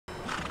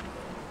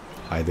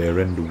Hi there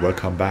and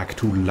welcome back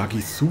to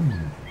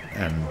Lagithun,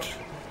 and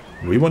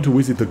we want to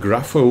visit the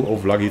Grafo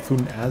of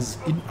Lagithun as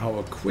in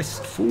our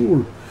quest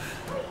for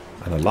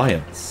an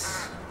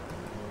alliance.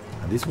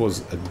 And this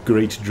was a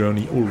great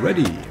journey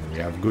already. We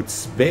have good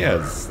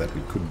spares that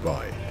we could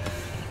buy.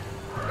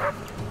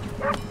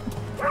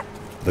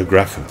 The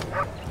Grafo.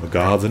 The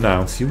guards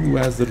announce you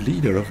as the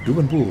leader of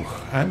Duvenburg,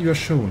 and you are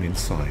shown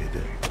inside.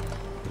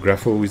 The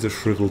Grafo is a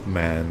shriveled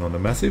man on a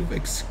massive,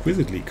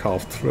 exquisitely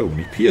carved throne.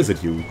 He peers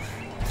at you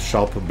with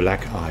sharp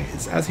black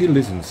eyes. As he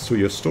listens to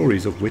your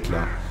stories of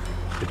Whitla,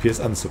 he appears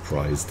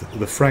unsurprised.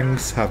 The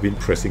Franks have been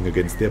pressing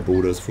against their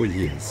borders for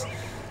years.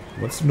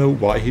 He wants to know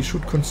why he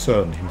should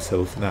concern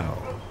himself now.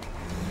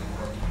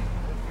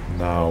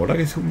 Now,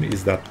 Lagithun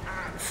is that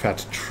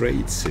fat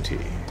trade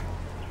city.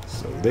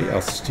 So they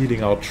are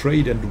stealing our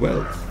trade and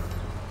wealth.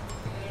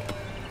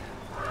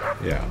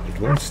 Yeah, it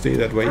won't stay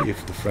that way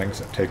if the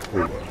Franks take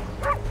over.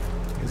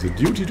 It's a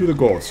duty to the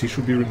gods, he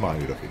should be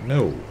reminded of it.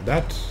 No,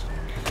 that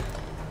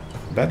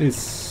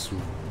is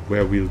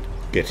where we'll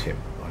get him,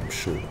 I'm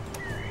sure. He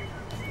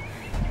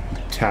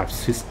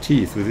taps his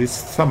teeth with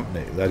his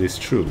thumbnail, that is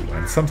true,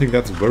 and something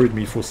that's worried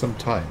me for some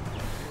time.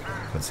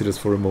 Considers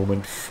for a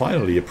moment,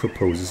 finally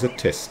proposes a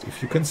test.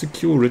 If you can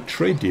secure a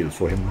trade deal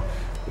for him,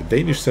 the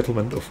Danish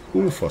settlement of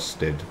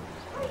Ulfosted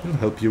will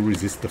help you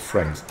resist the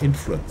Franks'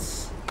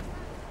 influence.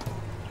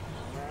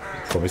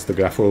 Promise the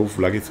Grafo of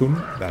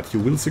Lagithun that you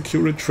will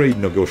secure a trade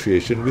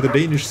negotiation with the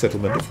Danish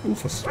settlement of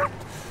Ulfosted.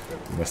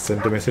 You must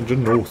send a messenger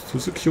north to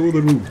secure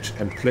the route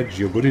and pledge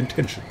your good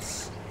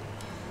intentions.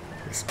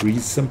 Let's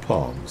grease some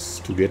palms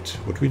to get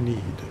what we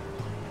need.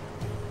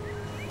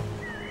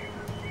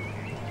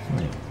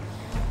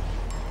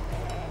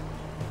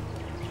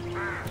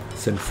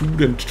 Send food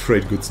and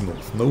trade goods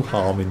north. No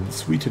harm in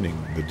sweetening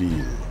the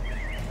deal.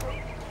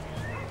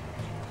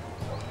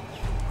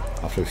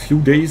 After a few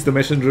days, the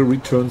messenger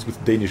returns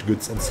with Danish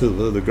goods and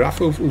silver. The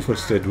Grafo of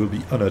Ulfosted will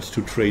be honored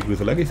to trade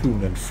with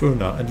Lagithun and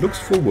Ferna and looks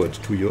forward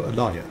to your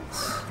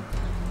alliance.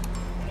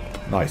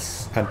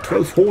 Nice. And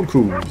 12 horn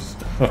crews.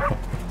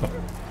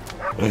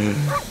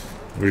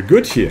 We're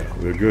good here.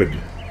 We're good.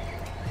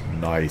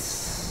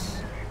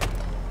 Nice.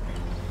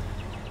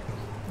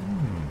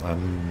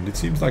 And it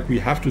seems like we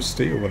have to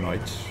stay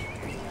overnight.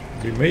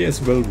 We may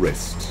as well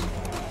rest.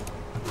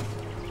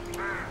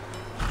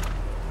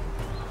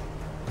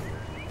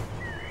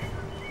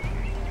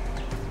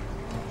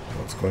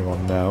 Going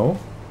on now.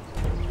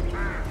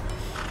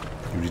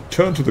 You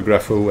return to the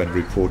Grafo and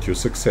report your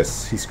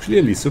success. He's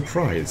clearly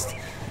surprised.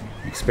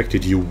 He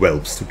expected you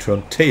whelps to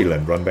turn tail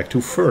and run back to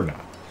Ferna.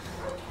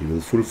 He will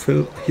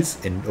fulfill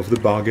his end of the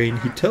bargain.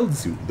 He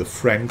tells you the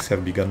Franks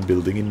have begun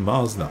building in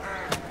Marsna.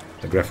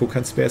 The Grafo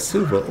can spare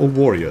silver or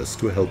warriors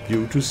to help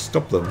you to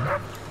stop them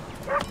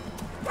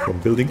from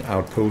building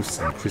outposts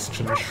and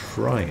Christian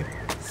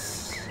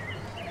shrines.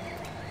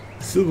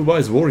 Silver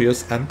buys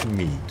warriors and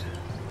mead.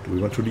 Do we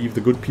want to leave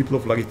the good people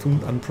of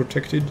Lagithun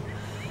unprotected?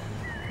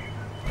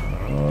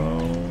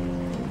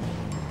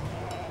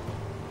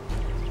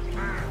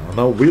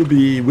 Now we'll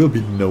be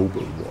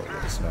noble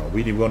warriors. Now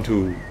we want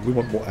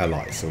more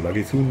allies. So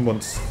Lagithun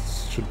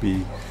should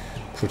be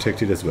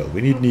protected as well. We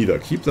need neither.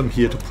 Keep them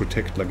here to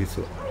protect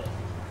Lagithun.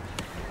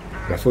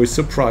 Grafo is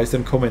surprised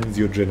and commends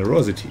your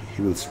generosity.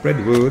 He will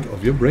spread word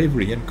of your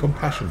bravery and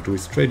compassion to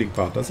his trading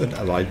partners and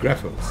allied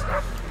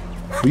Grafos.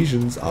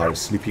 Frisians are a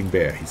sleeping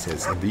bear, he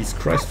says, and these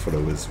Christ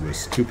followers were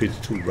stupid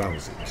to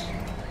rouse it.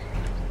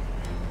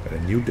 Got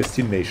a new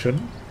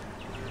destination.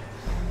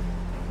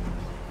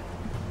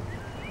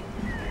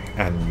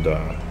 And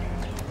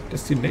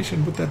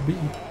destination would that be?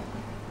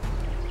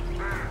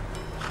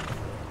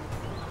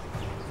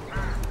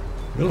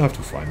 We'll have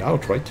to find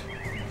out, right?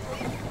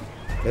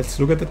 Let's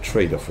look at the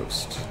trader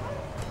first.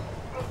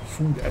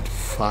 Food at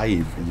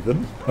 5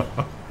 even.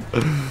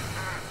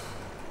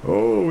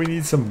 Oh, we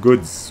need some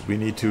goods. We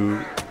need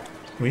to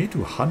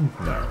hunt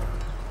now.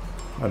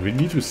 And we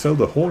need to sell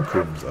the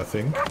horncrums, I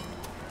think.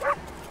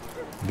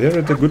 They're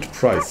at a good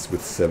price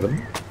with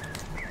 7.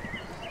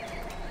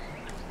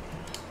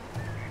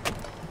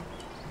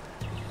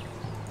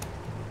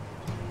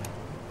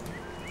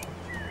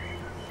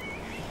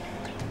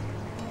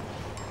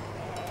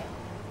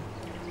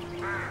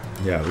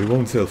 Yeah, we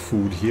won't sell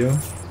food here.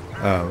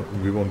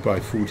 We won't buy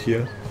food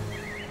here.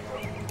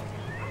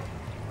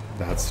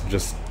 That's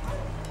just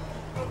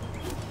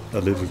a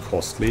little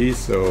costly,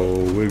 so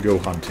we'll go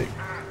hunting.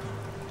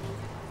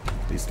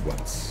 At least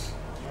once.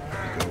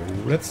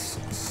 Let's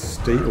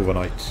stay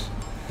overnight.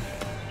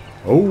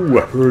 Oh,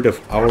 a herd of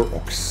our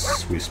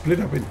ox. We split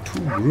up in 2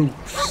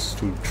 groups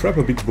to trap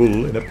a big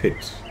bull in a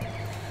pit.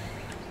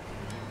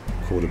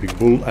 Caught a big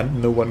bull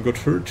and no one got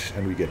hurt,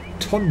 and we get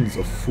tons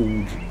of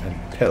food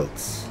and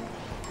pelts.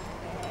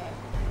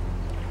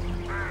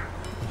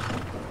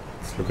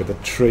 Let's look at the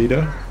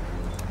trader.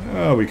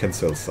 Oh, we can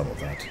sell some of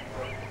that.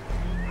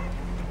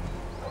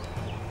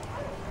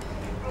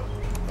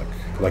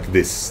 Like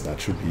this,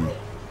 that should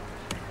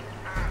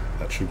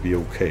be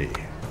okay.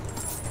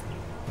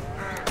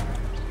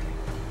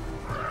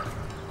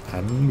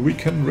 And we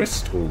can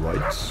rest,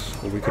 alright.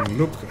 Or we can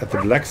look at the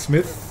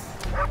blacksmith.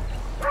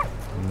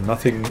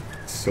 Nothing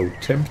so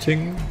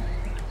tempting.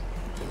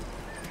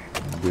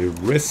 We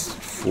rest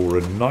for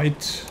a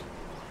night.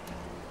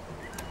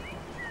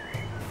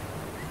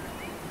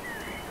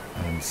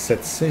 And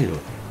set sail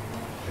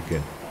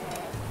again.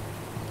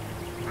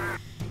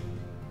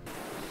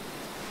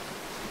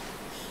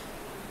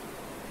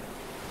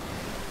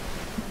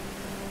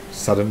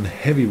 Sudden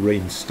heavy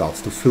rain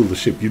starts to fill the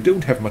ship. You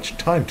don't have much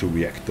time to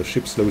react. The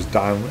ship slows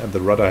down and the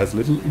rudder has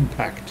little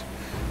impact.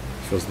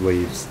 First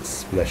waves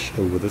splash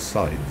over the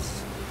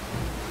sides.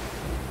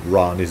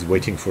 Ran is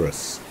waiting for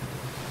us.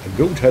 A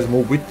goat has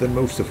more wit than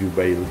most of you,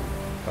 Bale.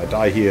 If I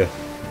die here,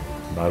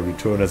 then I'll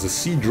return as a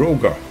sea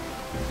droger.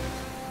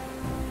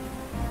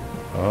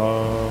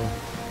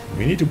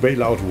 We need to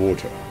bail out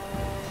water.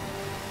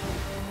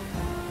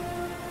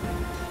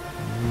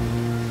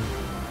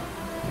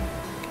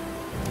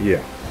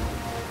 Yeah.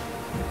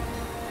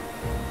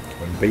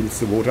 One bails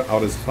the water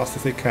out as fast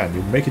as they can.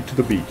 You make it to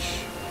the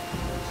beach.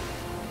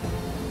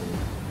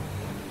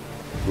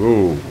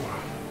 Whoa.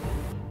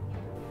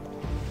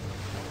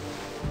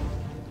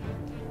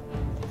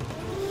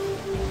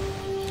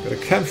 Got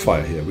a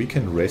campfire here. We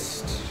can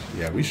rest.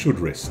 Yeah, we should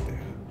rest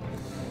there.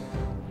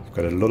 We've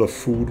got a lot of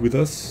food with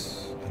us.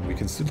 And we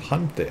can still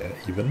hunt there,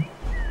 even.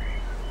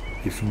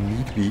 If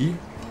need be.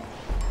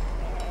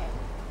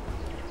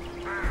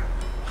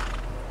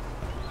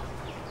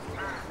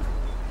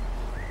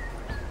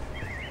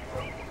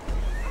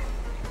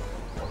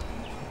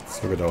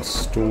 Let's look at our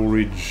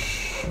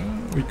storage.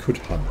 We could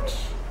hunt.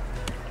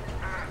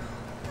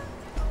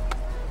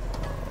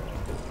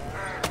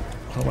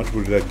 How much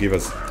would that give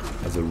us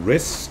as a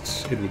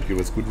rest? It would give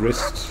us good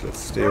rest. Let's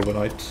stay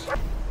overnight.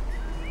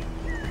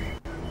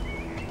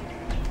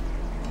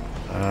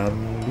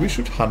 And we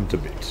should hunt a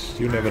bit.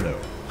 You never know.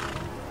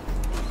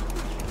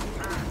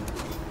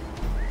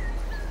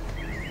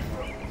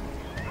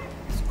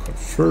 Let's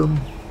confirm.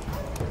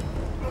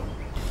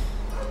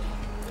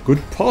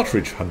 Good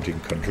partridge hunting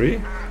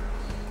country.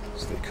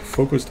 Stay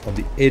focused on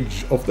the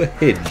edge of the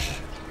hedge.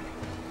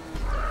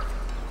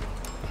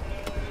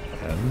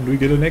 And we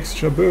get an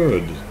extra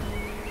bird.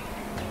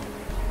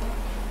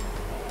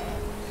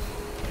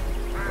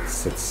 Let's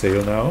set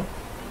sail now.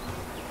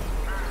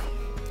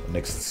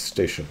 Next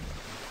station.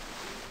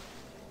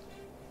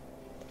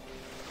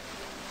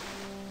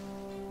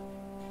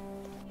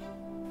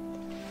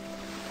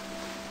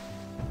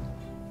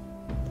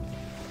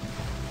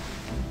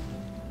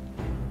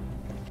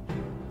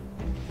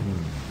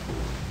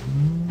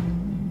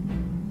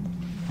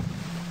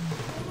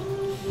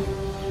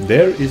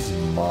 There is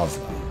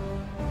Mazna.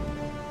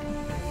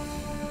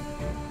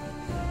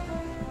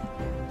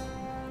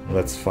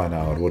 Let's find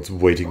out what's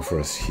waiting for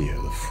us here.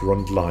 The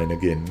front line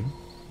again.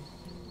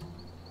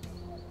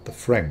 The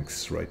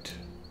Franks, right?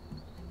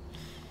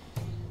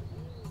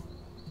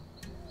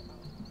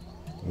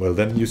 Well,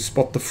 then you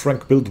spot the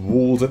Frank-built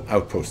walls and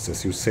outposts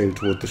as you sail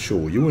toward the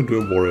shore. You and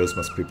your warriors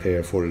must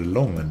prepare for a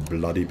long and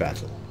bloody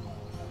battle.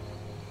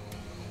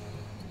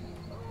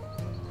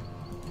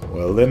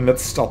 Well then,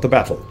 let's start the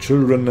battle.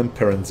 Children and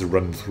parents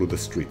run through the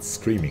streets,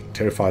 screaming,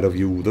 terrified of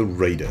you, the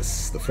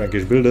raiders. The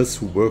Frankish builders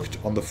who worked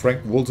on the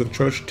Frank walls and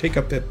church take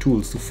up their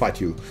tools to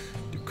fight you.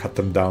 You cut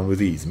them down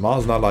with ease.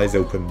 Mazna lies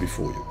open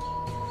before you.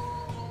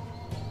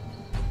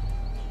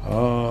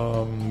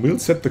 We'll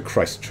set the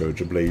Christ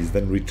Church ablaze,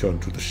 then return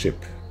to the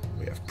ship.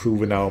 We have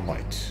proven our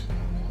might.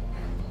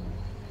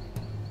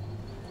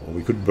 Or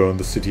we could burn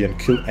the city and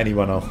kill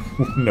anyone else.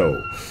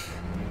 No.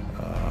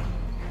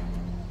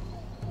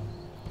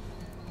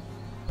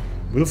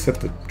 We'll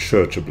set the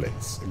church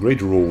ablaze. A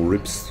great roar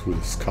rips through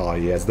the sky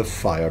as the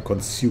fire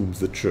consumes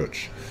the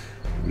church.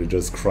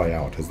 Villagers cry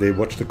out as they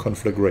watch the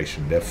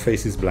conflagration, their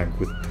faces blank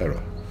with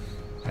terror.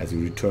 As you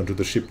return to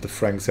the ship, the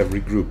Franks have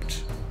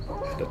regrouped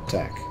and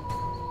attack.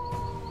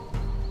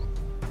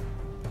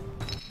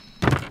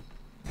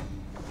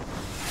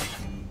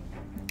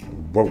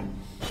 Whoa.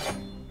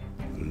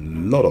 A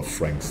lot of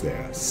Franks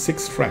there.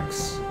 6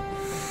 Franks.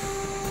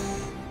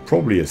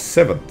 Probably a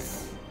 7th.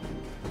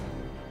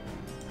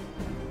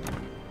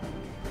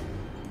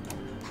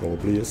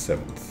 Probably a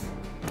 7th.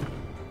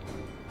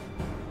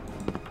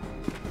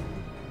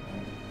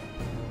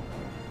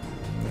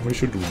 We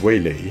should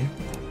waylay.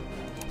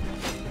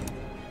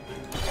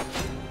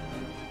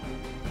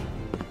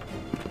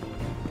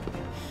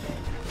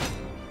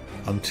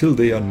 Until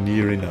they are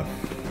near enough.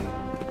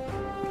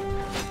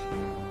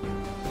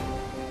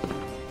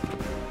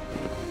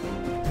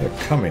 They're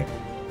coming.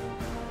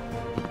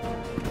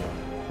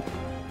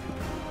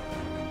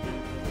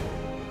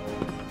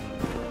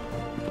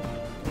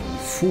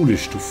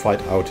 Foolish to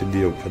fight out in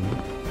the open.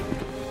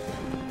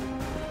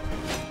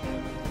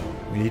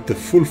 We need the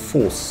full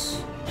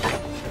force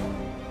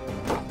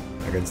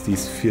against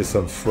these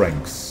fearsome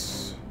Franks.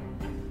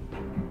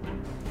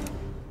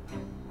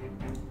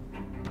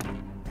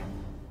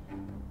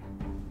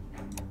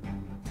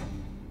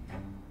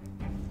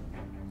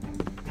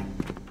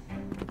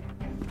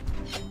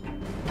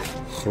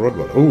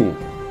 Oh!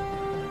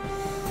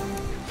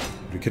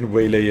 We can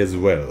waylay as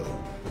well.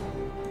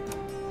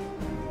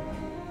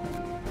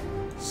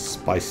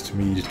 Spiced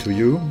meat to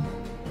you.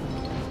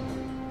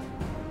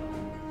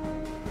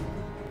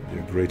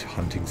 Your great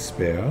hunting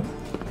spear.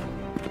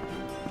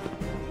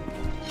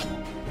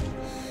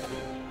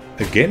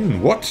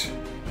 Again, what?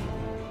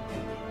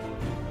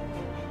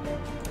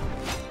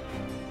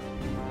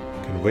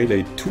 Can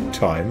waylay 2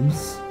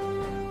 times.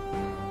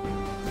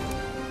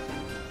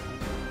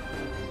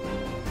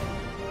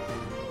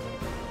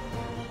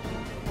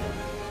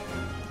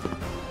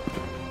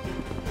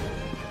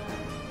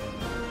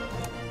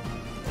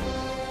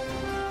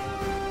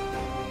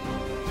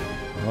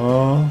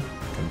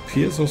 Can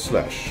pierce or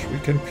slash? We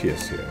can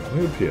pierce here.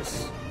 We'll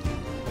pierce.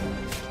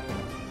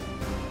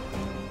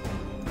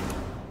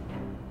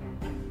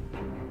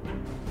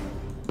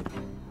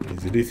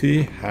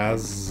 Lagithun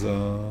has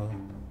the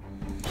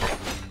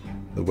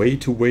way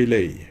to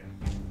waylay.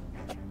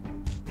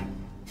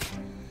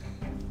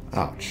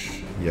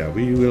 Ouch. Yeah,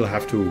 we will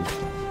have to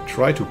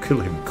try to kill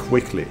him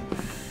quickly.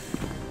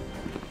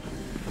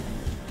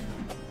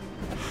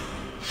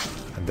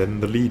 And then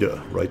the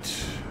leader, right?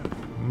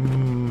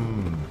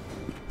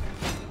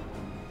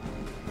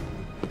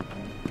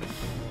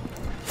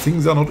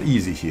 Things are not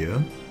easy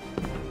here.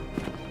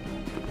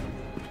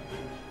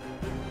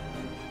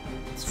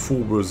 It's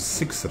 4 versus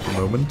 6 at the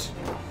moment.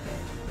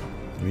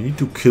 We need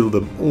to kill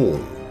them all.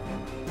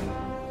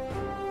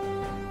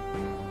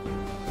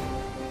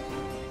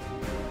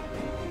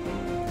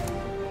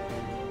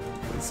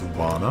 That's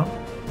Varna.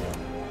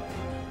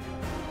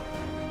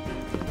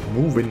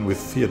 Move in with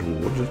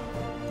Theodward.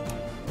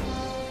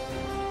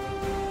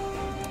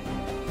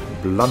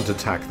 Blunt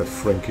attack the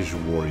Frankish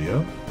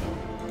warrior.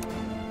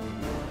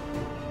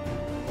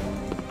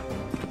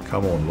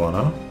 Come on,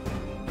 Varna.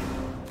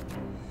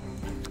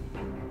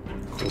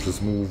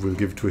 Cautious move will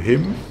give to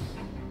him.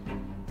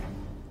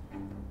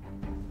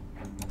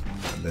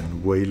 And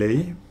then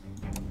waylay.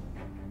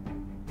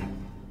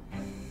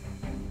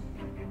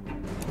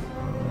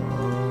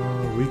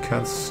 We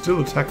can still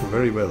attack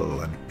very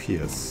well and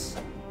pierce.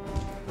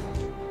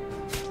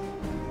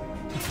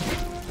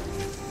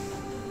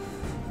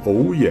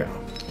 Oh yeah.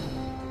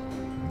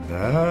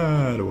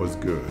 That was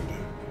good.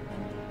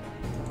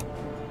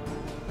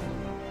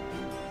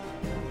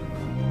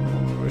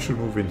 We should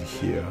move in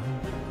here.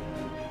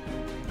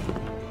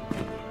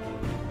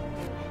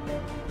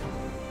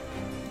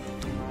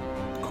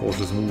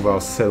 Cautious move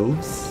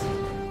ourselves.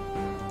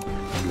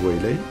 And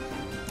waylay.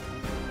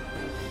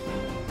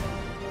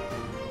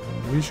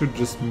 We should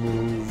just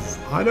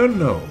move, I don't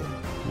know,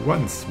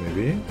 once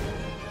maybe.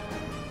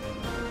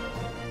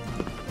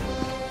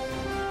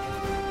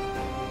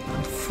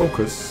 And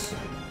focus.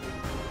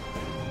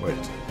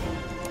 Wait.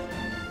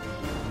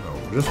 No,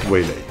 just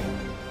waylay.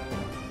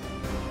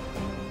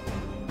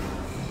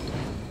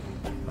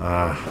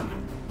 Ah.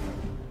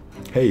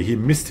 Hey, he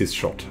missed his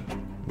shot.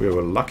 We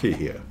were lucky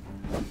here.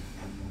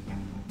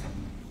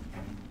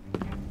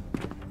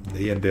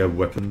 They and their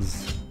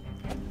weapons.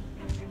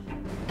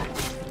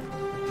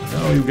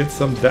 Now you get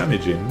some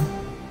damage in.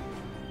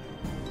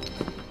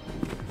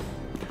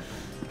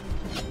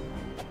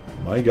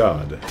 My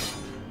god.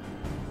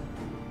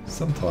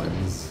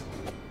 Sometimes.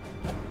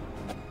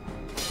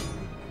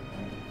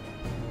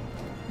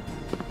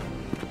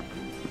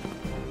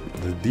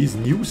 These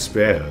new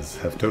spares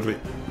have totally...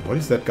 What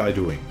is that guy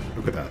doing?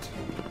 Look at that.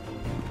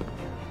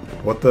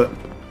 What the...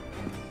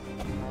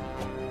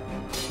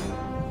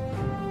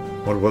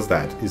 What was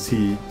that? Is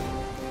he...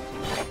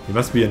 He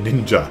must be a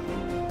ninja.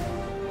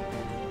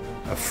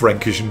 A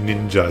Frankish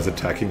ninja is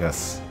attacking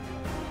us.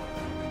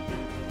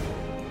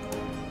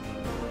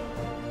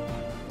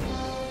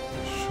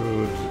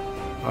 Should...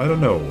 I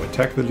don't know.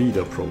 Attack the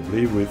leader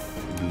probably with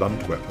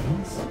blunt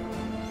weapons.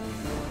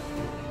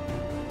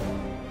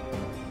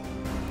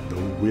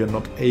 We are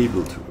not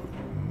able to.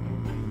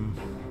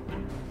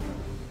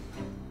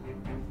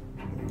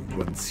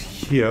 Once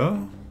here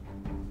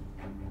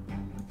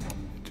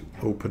to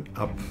open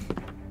up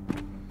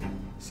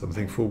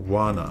something for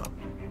Varna.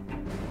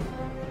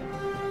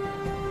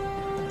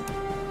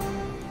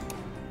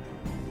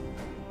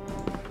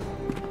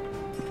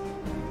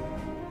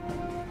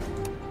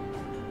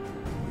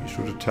 We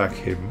should attack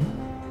him.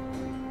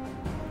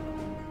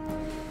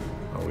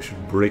 Oh, we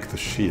should break the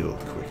shield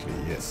quickly,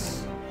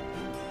 yes.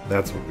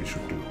 That's what we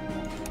should do.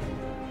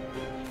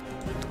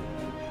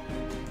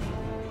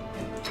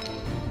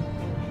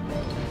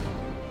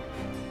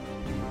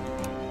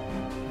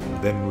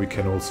 And then we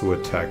can also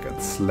attack and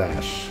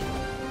slash.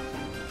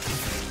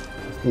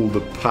 With all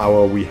the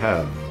power we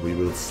have, we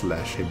will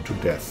slash him to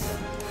death.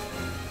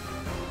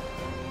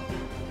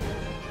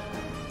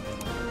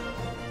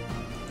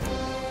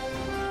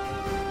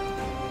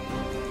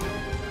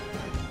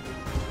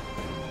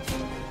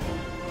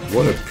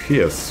 What a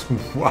pierce.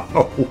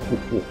 Wow.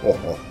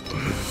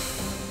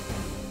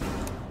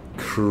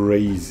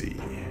 Crazy.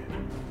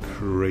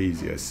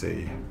 Crazy, I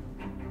say.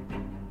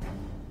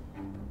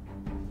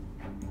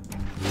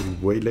 We'll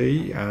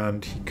waylay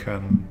and he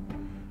can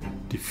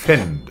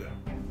defend.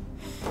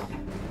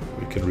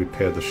 We can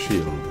repair the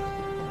shield.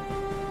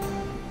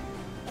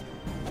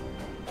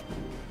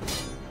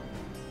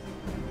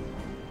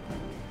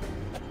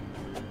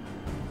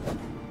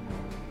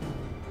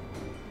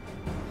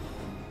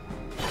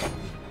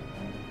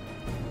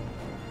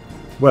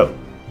 Well,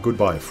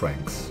 goodbye,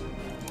 Franks.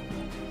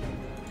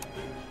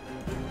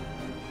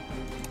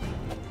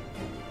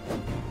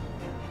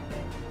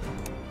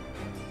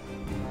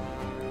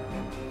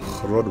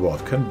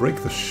 Rodward can break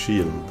the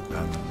shield,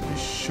 and we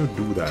should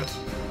do that.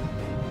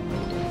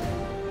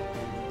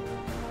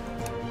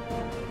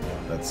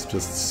 That's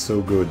just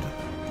so good.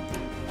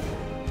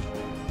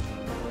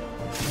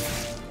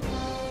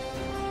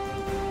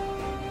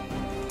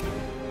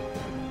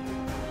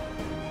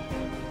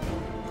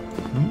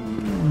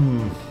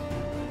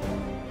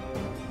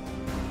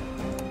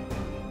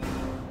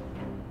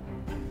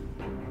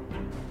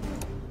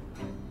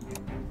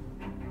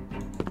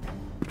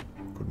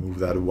 Could move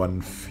that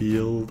one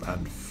field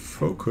and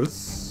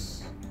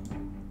focus.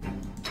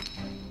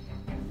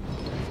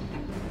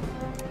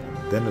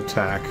 Then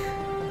attack.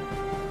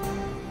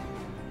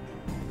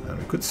 And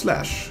we could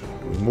slash,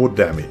 doing more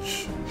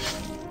damage.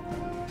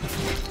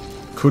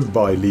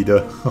 Goodbye,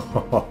 leader.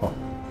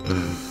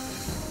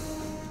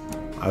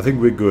 I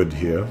think we're good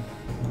here.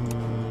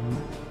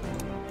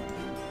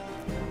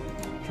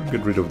 Should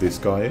get rid of this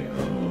guy.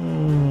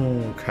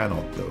 Oh,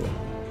 cannot though.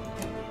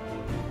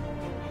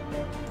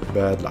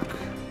 Bad luck.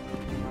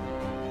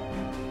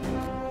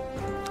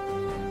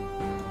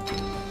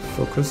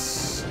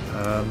 Focus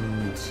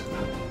and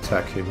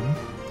attack him.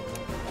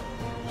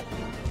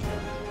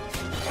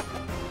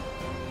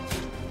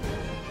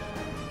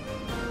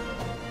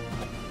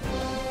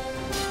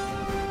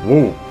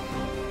 Whoa!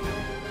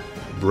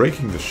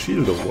 Breaking the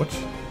shield or what?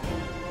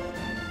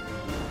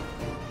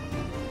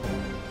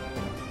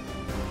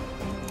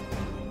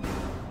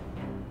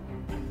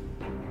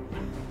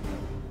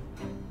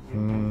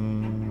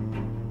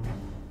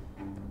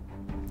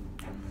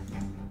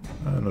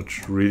 I'm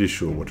not really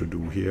sure what to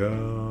do here. I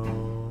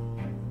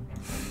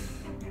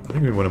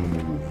think we want to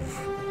move.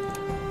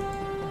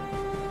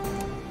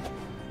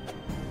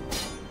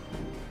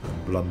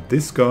 Blunt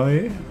this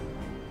guy.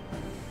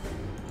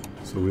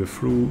 So we're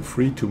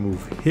free to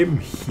move him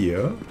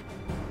here.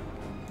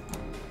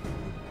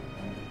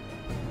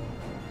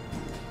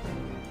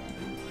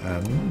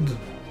 And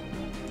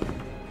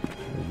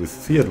with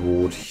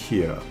Theodward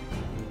here.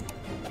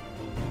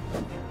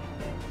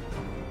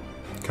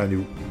 Can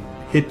you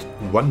hit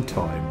one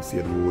time,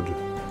 Theodward?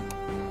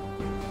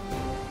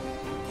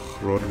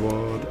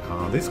 Rodward.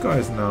 Ah, this guy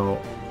is now...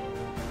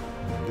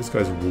 This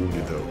guy's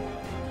wounded though.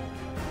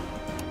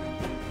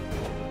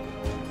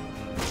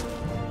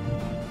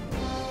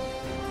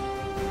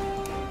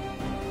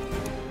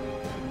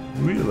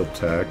 Real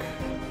attack.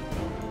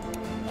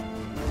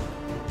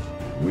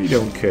 We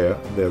don't care.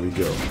 There we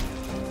go.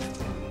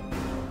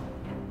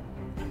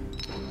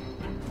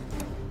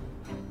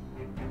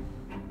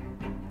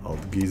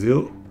 Alt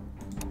Gisil.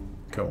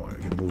 Come on,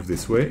 you can move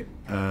this way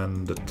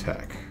and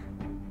attack.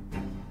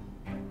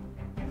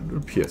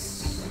 And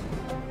pierce.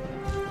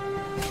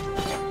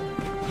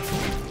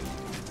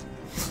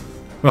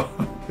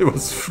 It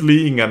was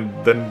fleeing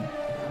and then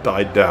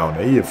died down.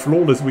 Hey, a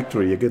flawless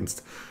victory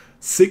against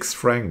 6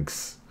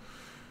 Franks.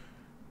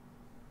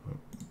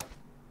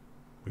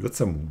 We got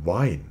some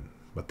wine,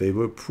 but they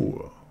were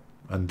poor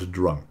and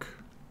drunk.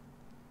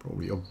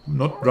 Probably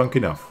not drunk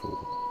enough.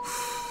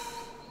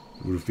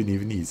 It would have been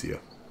even easier.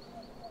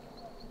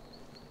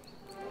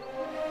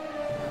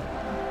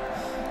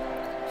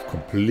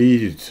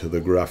 Completed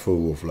the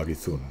Grafo of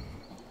Lagithun.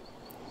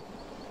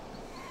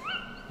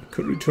 We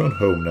could return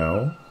home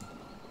now.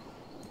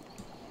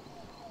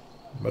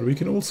 But we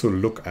can also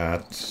look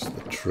at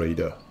the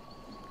trader.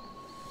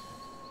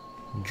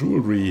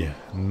 Jewelry,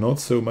 not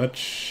so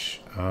much.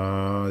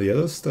 The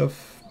other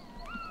stuff...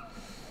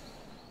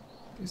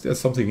 Is there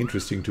something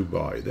interesting to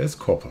buy? There's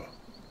copper.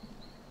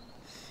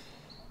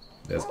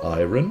 There's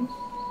iron.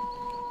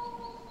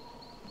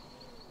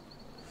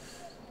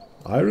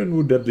 Iron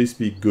would at least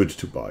be good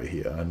to buy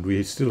here, and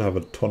we still have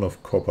a ton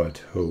of copper at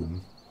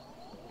home.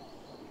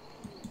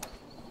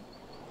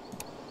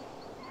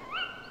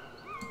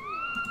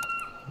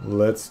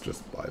 Let's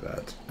just buy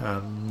that.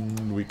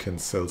 And we can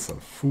sell some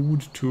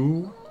food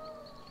too.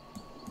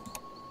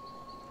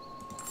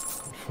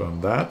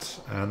 Confirm that,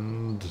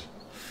 and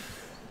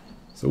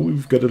so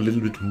we've got a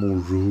little bit more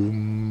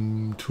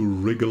room to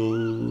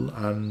wriggle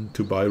and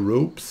to buy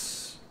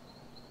ropes.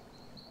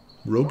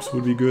 Ropes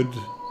would be good.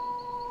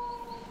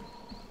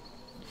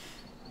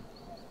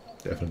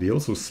 Definitely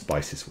also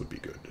spices would be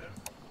good.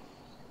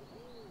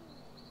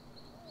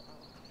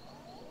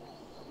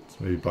 Let's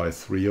maybe buy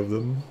 3 of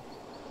them.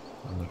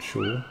 I'm not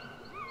sure.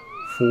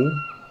 4.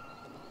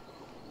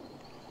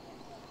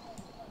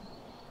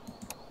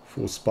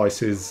 4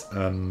 spices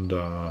and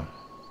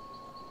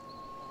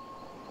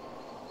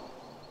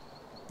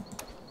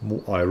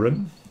more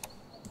iron.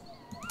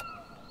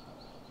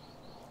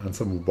 And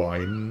some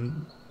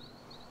wine,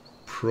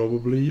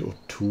 probably, or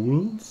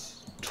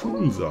tools.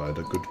 Tools are at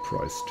a good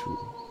price too.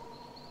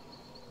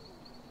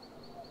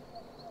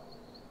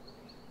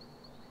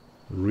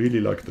 Really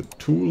like the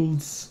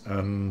tools,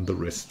 and the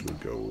rest will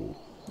go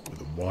with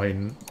the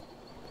wine.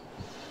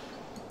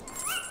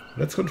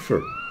 Let's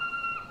confirm.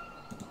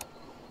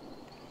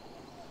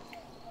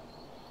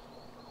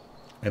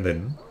 And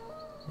then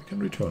We can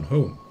return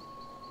home.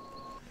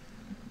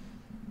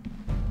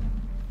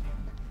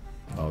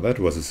 Now that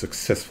was a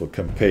successful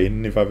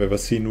campaign, if I've ever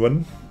seen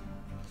one.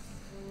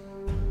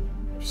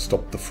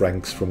 Stopped the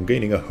Franks from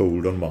gaining a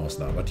hold on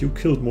Marsna, but you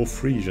killed more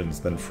Frisians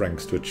than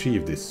Franks to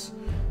achieve this.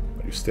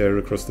 When you stare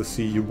across the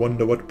sea, you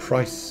wonder what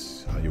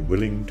price are you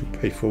willing to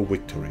pay for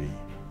victory.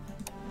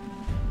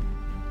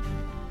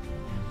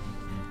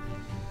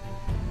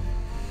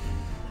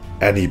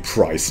 Any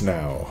price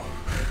now.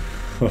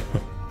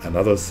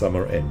 Another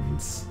summer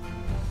ends.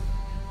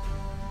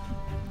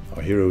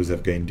 Our heroes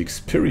have gained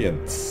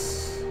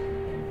experience.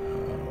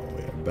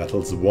 We have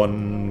battles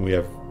won. We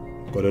have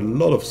got a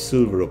lot of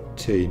silver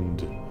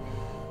obtained.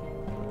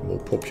 More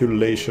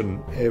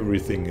population.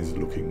 Everything is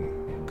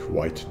looking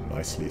quite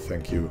nicely,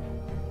 thank you.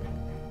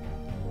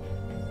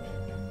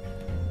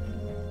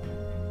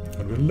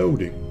 And we're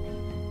loading.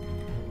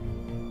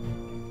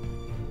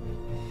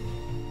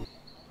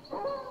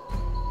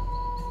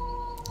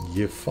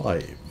 Year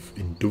 5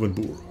 in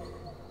Duvenbourg.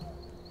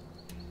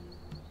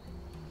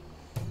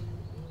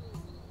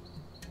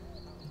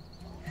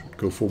 Should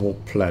go for more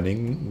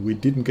planning. We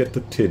didn't get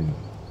the tin.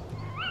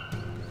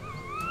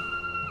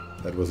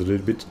 That was a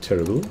little bit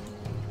terrible.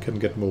 Can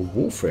get more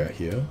warfare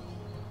here.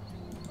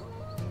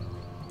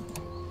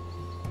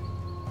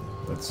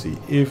 Let's see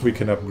if we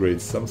can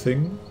upgrade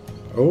something.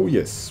 Oh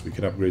yes, we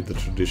can upgrade the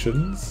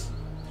traditions.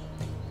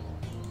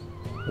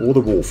 Or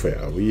the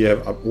warfare. We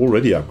have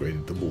already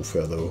upgraded the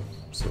warfare though.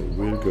 So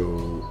we'll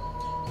go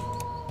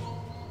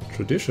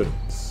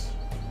traditions.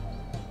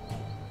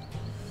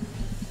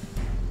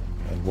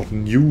 And what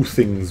new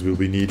things will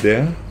we need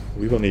there?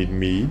 We will need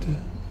mead.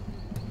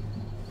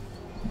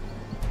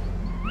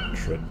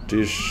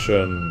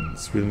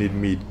 Traditions. We'll need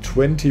mead.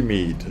 20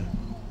 mead.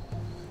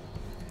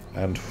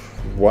 And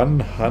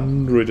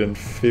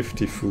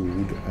 150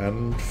 food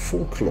and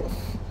 4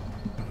 cloth.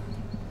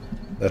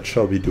 That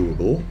shall be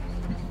doable.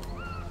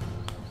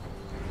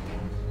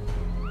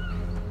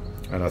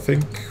 And I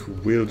think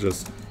we'll go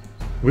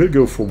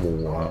for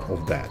more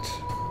of that.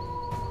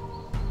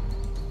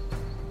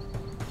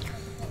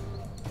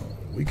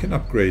 We can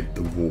upgrade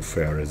the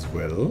warfare as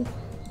well.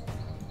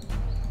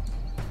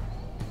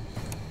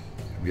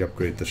 Can we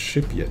upgrade the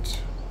ship yet?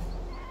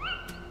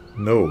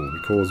 No,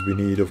 because we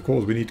need, of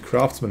course, we need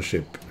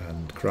craftsmanship,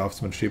 and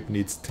craftsmanship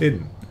needs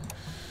tin.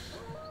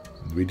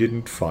 We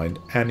didn't find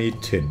any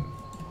tin.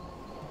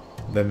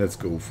 Then let's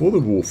go for the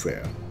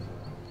warfare.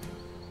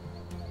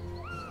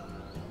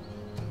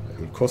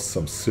 Will cost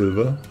some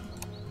silver,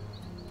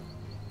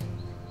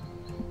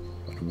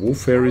 but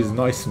warfare is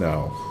nice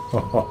now.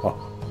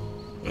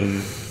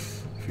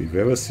 If we've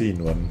ever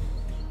seen one,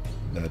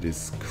 that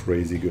is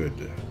crazy good.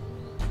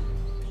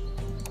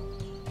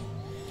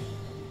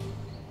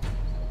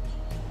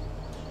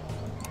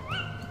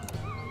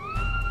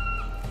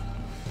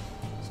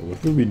 So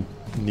what will we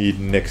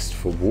need next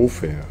for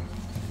warfare?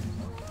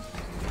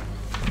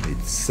 We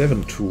need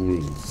 7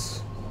 tools.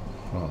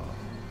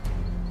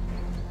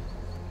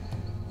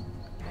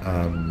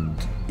 And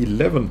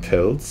 11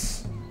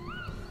 pelts.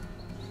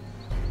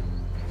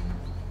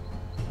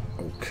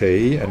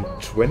 Okay, and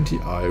 20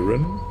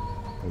 iron.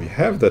 We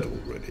have that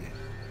already.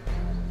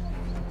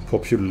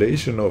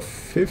 Population of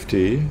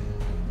 50.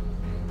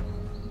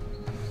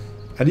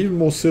 And even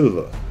more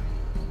silver.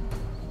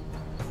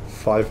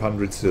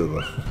 500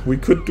 silver. We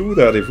could do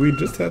that if we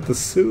just had the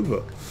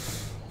silver.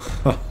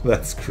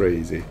 That's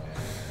crazy.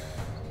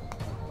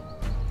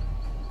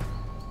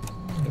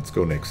 Let's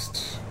go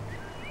next.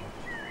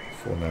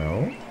 For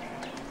now,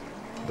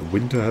 the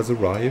winter has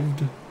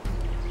arrived.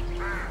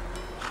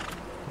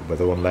 The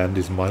weather on land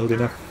is mild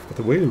enough, but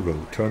the whale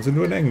road turns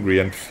into an angry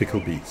and fickle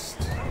beast.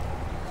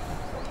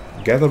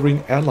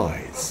 Gathering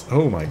allies.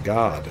 Oh my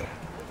god.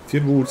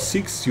 Theodwold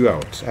seeks you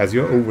out as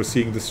you are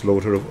overseeing the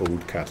slaughter of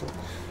old cattle.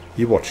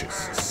 He watches,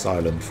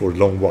 silent for a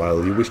long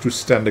while. You wish to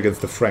stand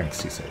against the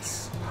Franks, he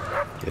says.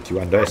 Yet you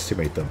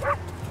underestimate them.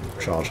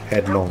 You charge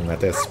headlong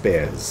at their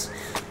spears.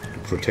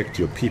 Protect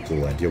your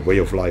people and your way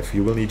of life,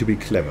 you will need to be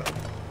clever.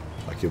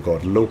 Like your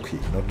god Loki,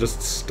 not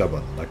just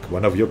stubborn, like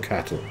one of your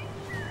cattle.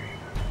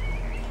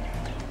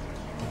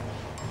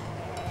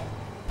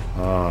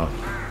 Ah,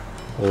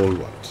 all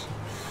right.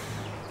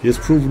 He has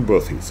proven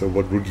worthy, so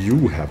what would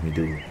you have me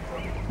do?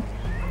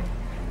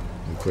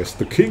 Request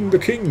the king,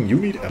 you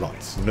need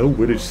allies. No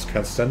village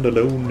can stand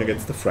alone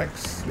against the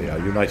Franks. They are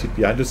united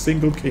behind a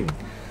single king,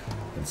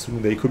 and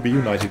soon they could be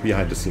united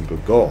behind a single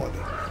god.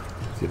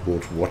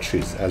 Theodwold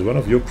watches as one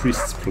of your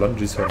priests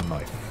plunges her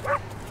knife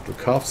to a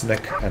calf's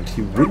neck, and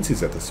he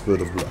winces at the spurt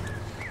of blood.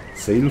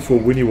 Sail for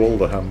Winnie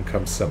Walderham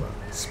come summer.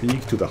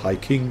 Speak to the High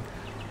King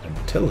and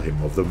tell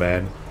him of the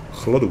man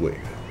Chlodwig,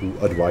 who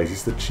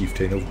advises the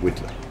chieftain of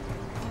Whitler.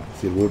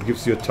 Theodwold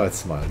gives you a tight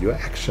smile. Your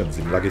actions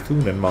in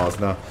Lagithun and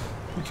Marsna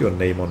put your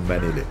name on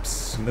many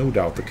lips. No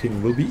doubt the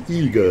king will be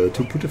eager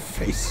to put a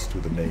face to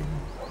the name.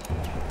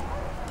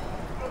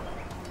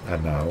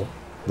 And now,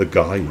 the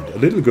guide. A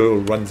little girl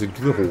runs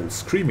into the hall,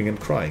 screaming and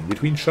crying.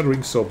 Between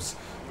shuddering sobs,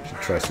 she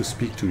tries to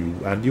speak to you,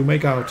 and you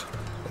make out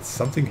that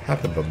something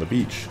happened on the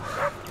beach.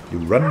 You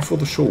run for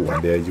the shore,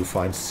 and there you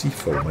find sea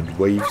foam and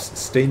waves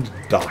stained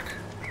dark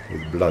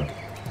with blood.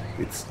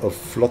 Bits of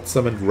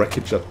flotsam and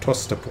wreckage are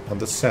tossed up on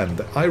the sand.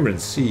 The iron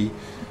sea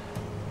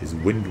is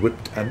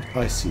wind-whipped and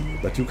icy,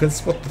 but you can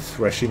spot the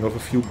thrashing of a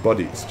few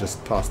bodies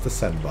just past the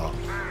sandbar.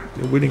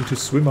 You're willing to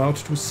swim out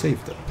to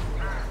save them.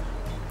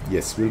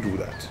 Yes, we'll do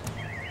that.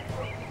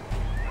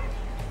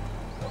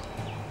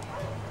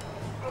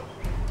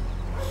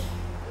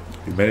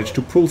 You manage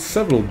to pull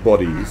several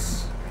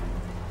bodies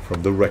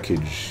from the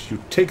wreckage.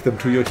 You take them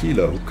to your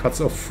healer, who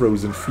cuts off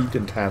frozen feet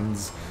and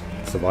hands.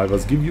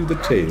 Survivors give you the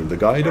tale. The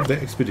guide of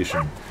their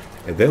expedition,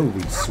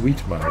 Ethelwy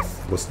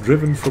Sweetmouth, was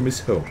driven from his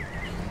home.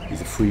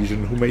 He's a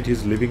Frisian who made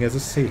his living as a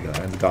sailor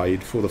and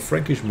guide for the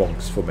Frankish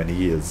monks for many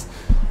years.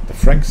 The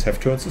Franks have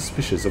turned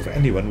suspicious of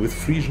anyone with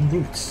Frisian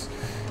roots.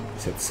 He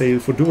set sail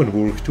for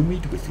Duanwurk to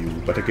meet with you,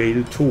 but a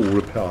gale tore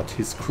apart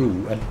his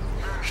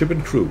ship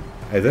and crew.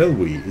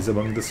 Ethelwy is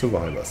among the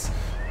survivors,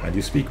 and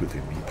you speak with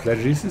him. He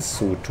pledges his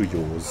sword to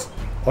yours,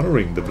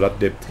 honoring the blood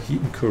debt he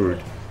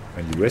incurred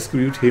when you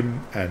rescued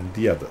him and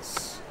the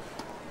others.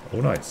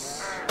 Oh,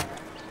 nice.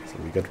 So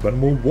we got one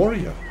more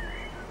warrior.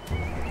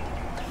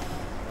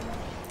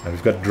 And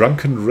we've got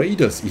drunken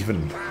raiders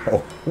even.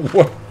 Oh,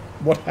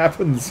 what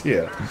happens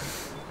here?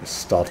 You're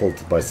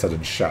startled by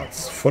sudden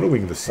shouts.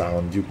 Following the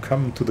sound, you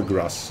come to the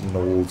grass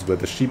knolls where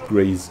the sheep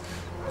graze.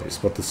 You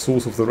spot the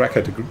source of the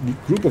racket. A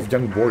group of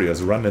young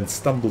warriors run and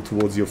stumble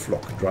towards your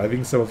flock,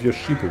 driving some of your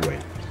sheep away.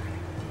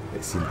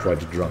 They seem quite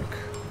drunk.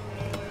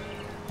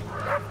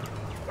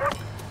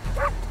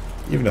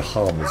 Even a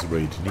harmless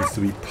raid needs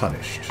to be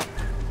punished.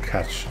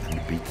 Catch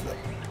and beat them.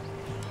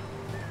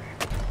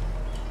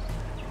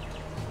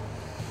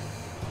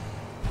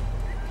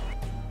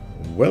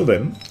 Well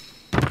then,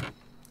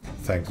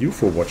 thank you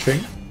for watching,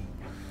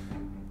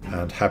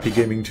 and happy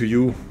gaming to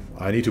you.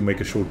 I need to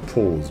make a short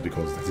pause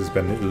because this has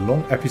been a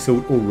long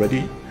episode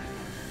already.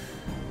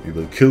 We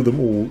will kill them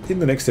all in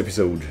the next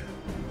episode.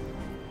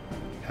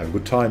 Have a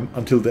good time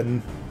until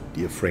then,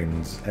 dear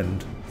friends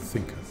and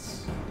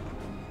thinkers.